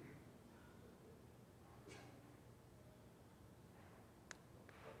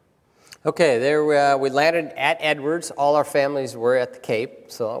 Okay, there we landed at Edwards. All our families were at the Cape,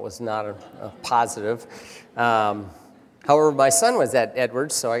 so that was not a positive. However, my son was at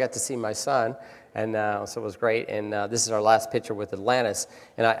Edwards, so I got to see my son, and so it was great. And this is our last picture with Atlantis.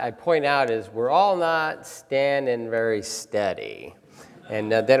 And I point out is we're all not standing very steady,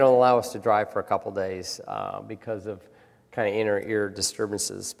 and they don't allow us to drive for a couple days because of kind of inner ear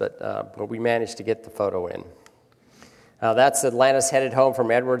disturbances. But we managed to get the photo in. That's Atlantis headed home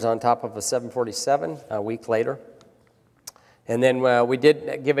from Edwards on top of a 747 a week later. And then we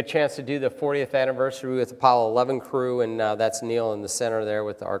did give a chance to do the 40th anniversary with Apollo 11 crew, and that's Neil in the center there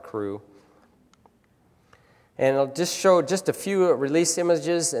with our crew. And I'll just show just a few release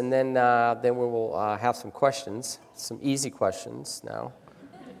images, and then we will have some questions, some easy questions now.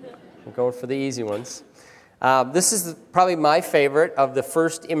 I'm going for the easy ones. This is probably my favorite of the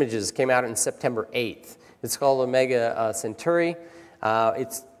first images. Came out on September 8th. It's called Omega Centauri.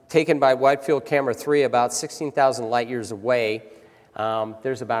 It's taken by Wide Field Camera 3 about 16,000 light years away.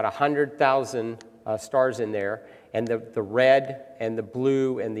 There's about 100,000 stars in there. And the red and the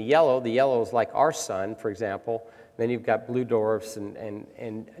blue and the yellow is like our sun, for example. Then you've got blue dwarfs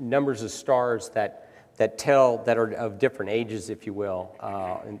and numbers of stars that are of different ages, if you will,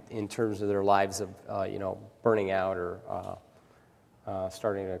 in terms of their lives of burning out or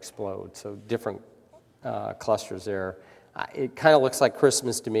starting to explode. So different clusters there. It kind of looks like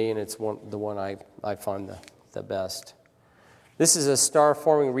Christmas to me, and it's the one I find the best. This is a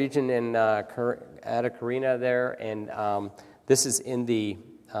star-forming region in Eta Carina there, and this is in the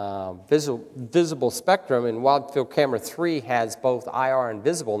visible spectrum, and Wide Field Camera 3 has both IR and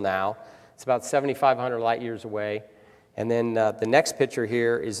visible now. It's about 7,500 light years away. And then the next picture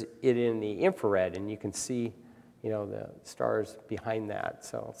here is it in the infrared, and you can see the stars behind that,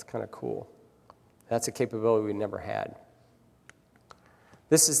 so it's kind of cool. That's a capability we never had.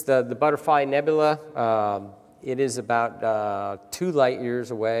 This is the Butterfly Nebula. It is about 2 light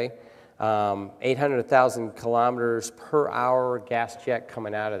years away, 800,000 kilometers per hour gas jet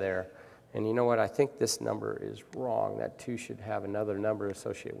coming out of there. And you know what? I think this number is wrong. That 2 should have another number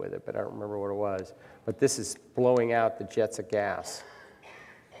associated with it, but I don't remember what it was. But this is blowing out the jets of gas.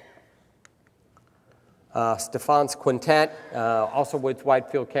 Stephan's Quintet, also with Wide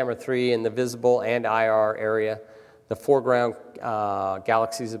Field Camera 3 in the visible and IR area. The foreground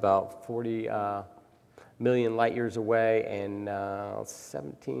galaxy is about 40 million light years away, and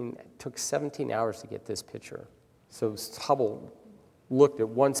it took 17 hours to get this picture. So Hubble looked at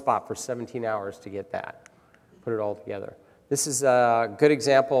one spot for 17 hours to get that, put it all together. This is a good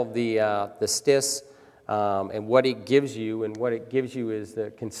example of the STIS and what it gives you. And what it gives you is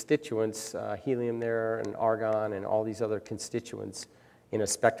the constituents, helium there and argon and all these other constituents in a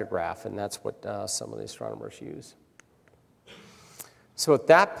spectrograph. And that's what some of the astronomers use. So at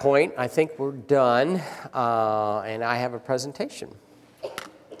that point, I think we're done. And I have a presentation.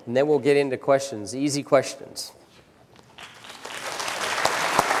 And then we'll get into questions, easy questions.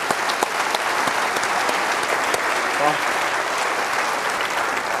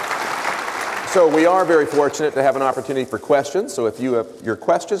 So we are very fortunate to have an opportunity for questions. So if you have your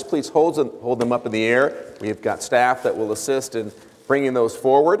questions, please hold them up in the air. We've got staff that will assist in bringing those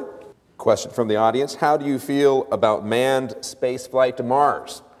forward. Question from the audience: how do you feel about manned space flight to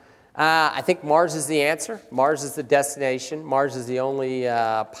Mars? I think Mars is the answer. Mars is the destination. Mars is the only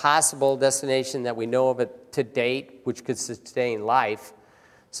possible destination that we know of it to date which could sustain life.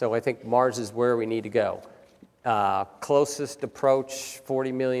 So I think Mars is where we need to go. Closest approach,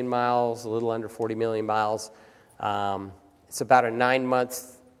 40 million miles, a little under 40 million miles. It's about a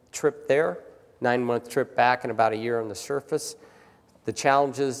 9-month trip there, 9-month trip back, and about a year on the surface. The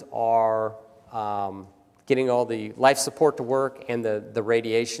challenges are getting all the life support to work and the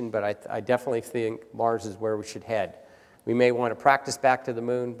radiation, but I definitely think Mars is where we should head. We may want to practice back to the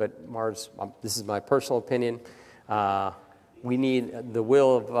moon, but Mars, this is my personal opinion, we need the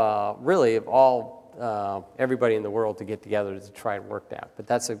will of really of all everybody in the world to get together to try and work that. But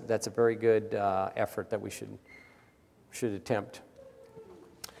that's a very good effort that we should attempt.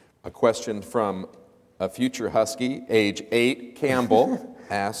 A question from a future Husky, age 8, Campbell,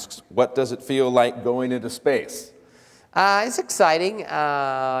 asks, what does it feel like going into space? It's exciting.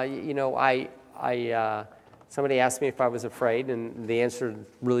 You know, somebody asked me if I was afraid, and the answer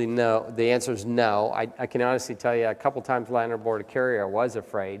really no. The answer is no. I can honestly tell you, a couple times landing aboard a carrier, I was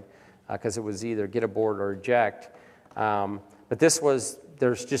afraid. Because it was either get aboard or eject. But this was,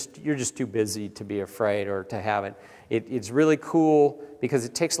 you're just too busy to be afraid or to have it. It's really cool because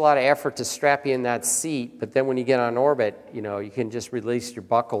it takes a lot of effort to strap you in that seat, but then when you get on orbit, you know, you can just release your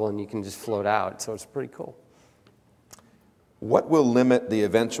buckle and you can just float out. So it's pretty cool. What will limit the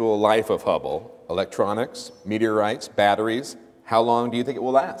eventual life of Hubble? Electronics, meteorites, batteries? How long do you think it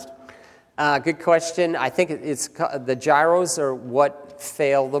will last? Good question. I think it's the gyros are what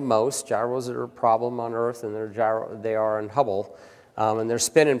fail the most. Gyros are a problem on Earth, and they are on Hubble, and they're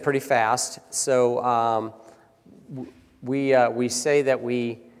spinning pretty fast. So we say that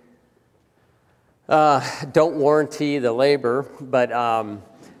we don't warranty the labor, but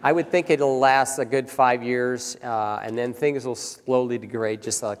I would think it'll last a good 5 years, and then things will slowly degrade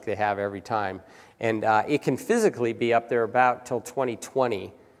just like they have every time. And it can physically be up there about till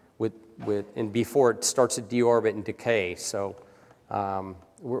 2020. And before it starts to deorbit and decay. So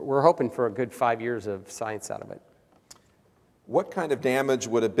we're hoping for a good 5 years of science out of it. What kind of damage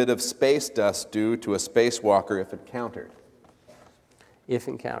would a bit of space dust do to a spacewalker if encountered? If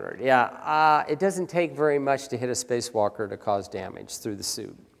encountered, yeah. It doesn't take very much to hit a spacewalker to cause damage through the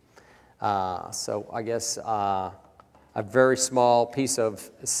suit. So I guess a very small piece of,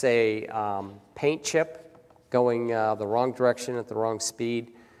 say, paint chip going the wrong direction at the wrong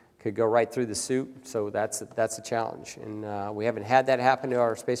speed could go right through the suit, so that's a challenge. And we haven't had that happen to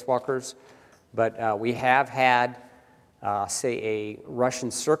our spacewalkers, but we have had, say, a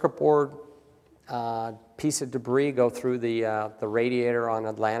Russian circuit board piece of debris go through the radiator on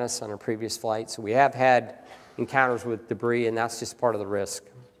Atlantis on a previous flight. So we have had encounters with debris, and that's just part of the risk.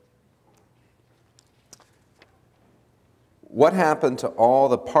 What happened to all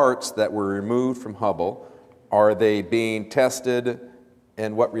the parts that were removed from Hubble? Are they being tested?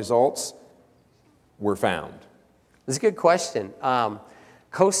 And what results were found? That's a good question.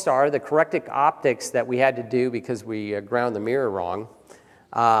 COSTAR, the corrective optics that we had to do because we ground the mirror wrong,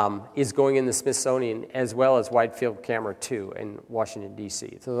 is going in the Smithsonian, as well as Wide Field Camera 2 in Washington,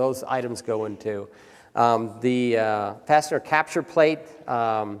 D.C. So those items go into the fastener capture plate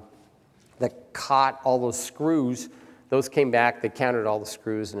that caught all those screws. Those came back, they counted all the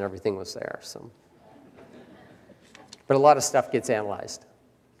screws, and everything was there. So. But a lot of stuff gets analyzed.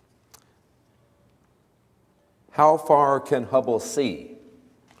 How far can Hubble see?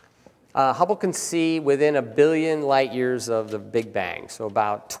 Hubble can see within 1 billion light years of the Big Bang, so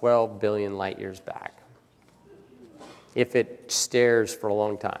about 12 billion light years back, if it stares for a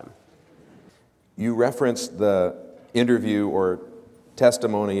long time. You referenced the interview or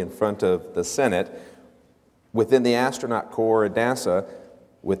testimony in front of the Senate. Within the astronaut corps at NASA,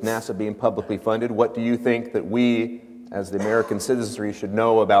 with NASA being publicly funded, what do you think that we, as the American citizenry, should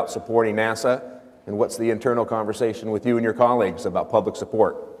know about supporting NASA And what's the internal conversation with you and your colleagues about public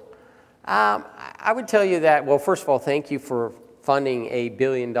support? I would tell you that, well, first of all, thank you for funding a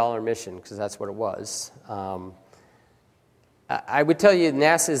billion-dollar mission, because that's what it was. I would tell you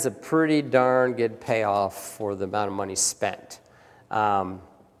NASA is a pretty darn good payoff for the amount of money spent. And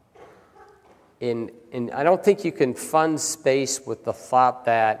I don't think you can fund space with the thought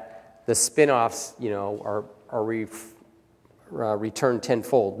that the spin-offs, you know, are returned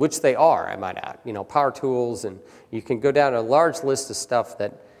tenfold, which they are, I might add. You know, power tools, and you can go down a large list of stuff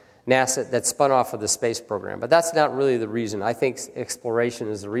that NASA, that spun off of the space program. But that's not really the reason. I think exploration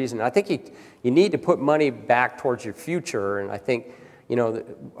is the reason. I think you need to put money back towards your future, and I think, you know,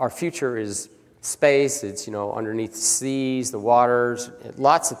 our future is space. It's, you know, underneath the seas, the waters,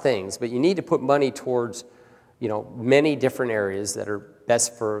 lots of things. But you need to put money towards, you know, many different areas that are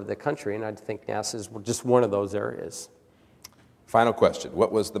best for the country, and I think NASA is just one of those areas. Final question.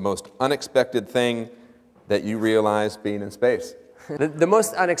 What was the most unexpected thing that you realized being in space? The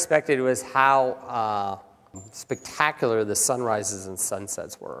most unexpected was how spectacular the sunrises and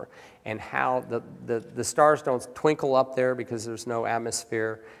sunsets were, and how the stars don't twinkle up there because there's no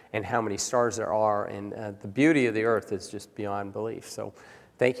atmosphere, and how many stars there are, and the beauty of the Earth is just beyond belief. So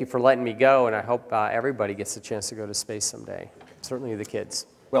thank you for letting me go, and I hope everybody gets a chance to go to space someday, certainly the kids.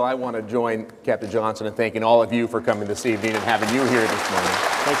 Well, I want to join Captain Johnson in thanking all of you for coming this evening and having you here this morning.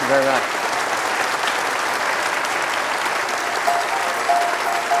 Thank you very much.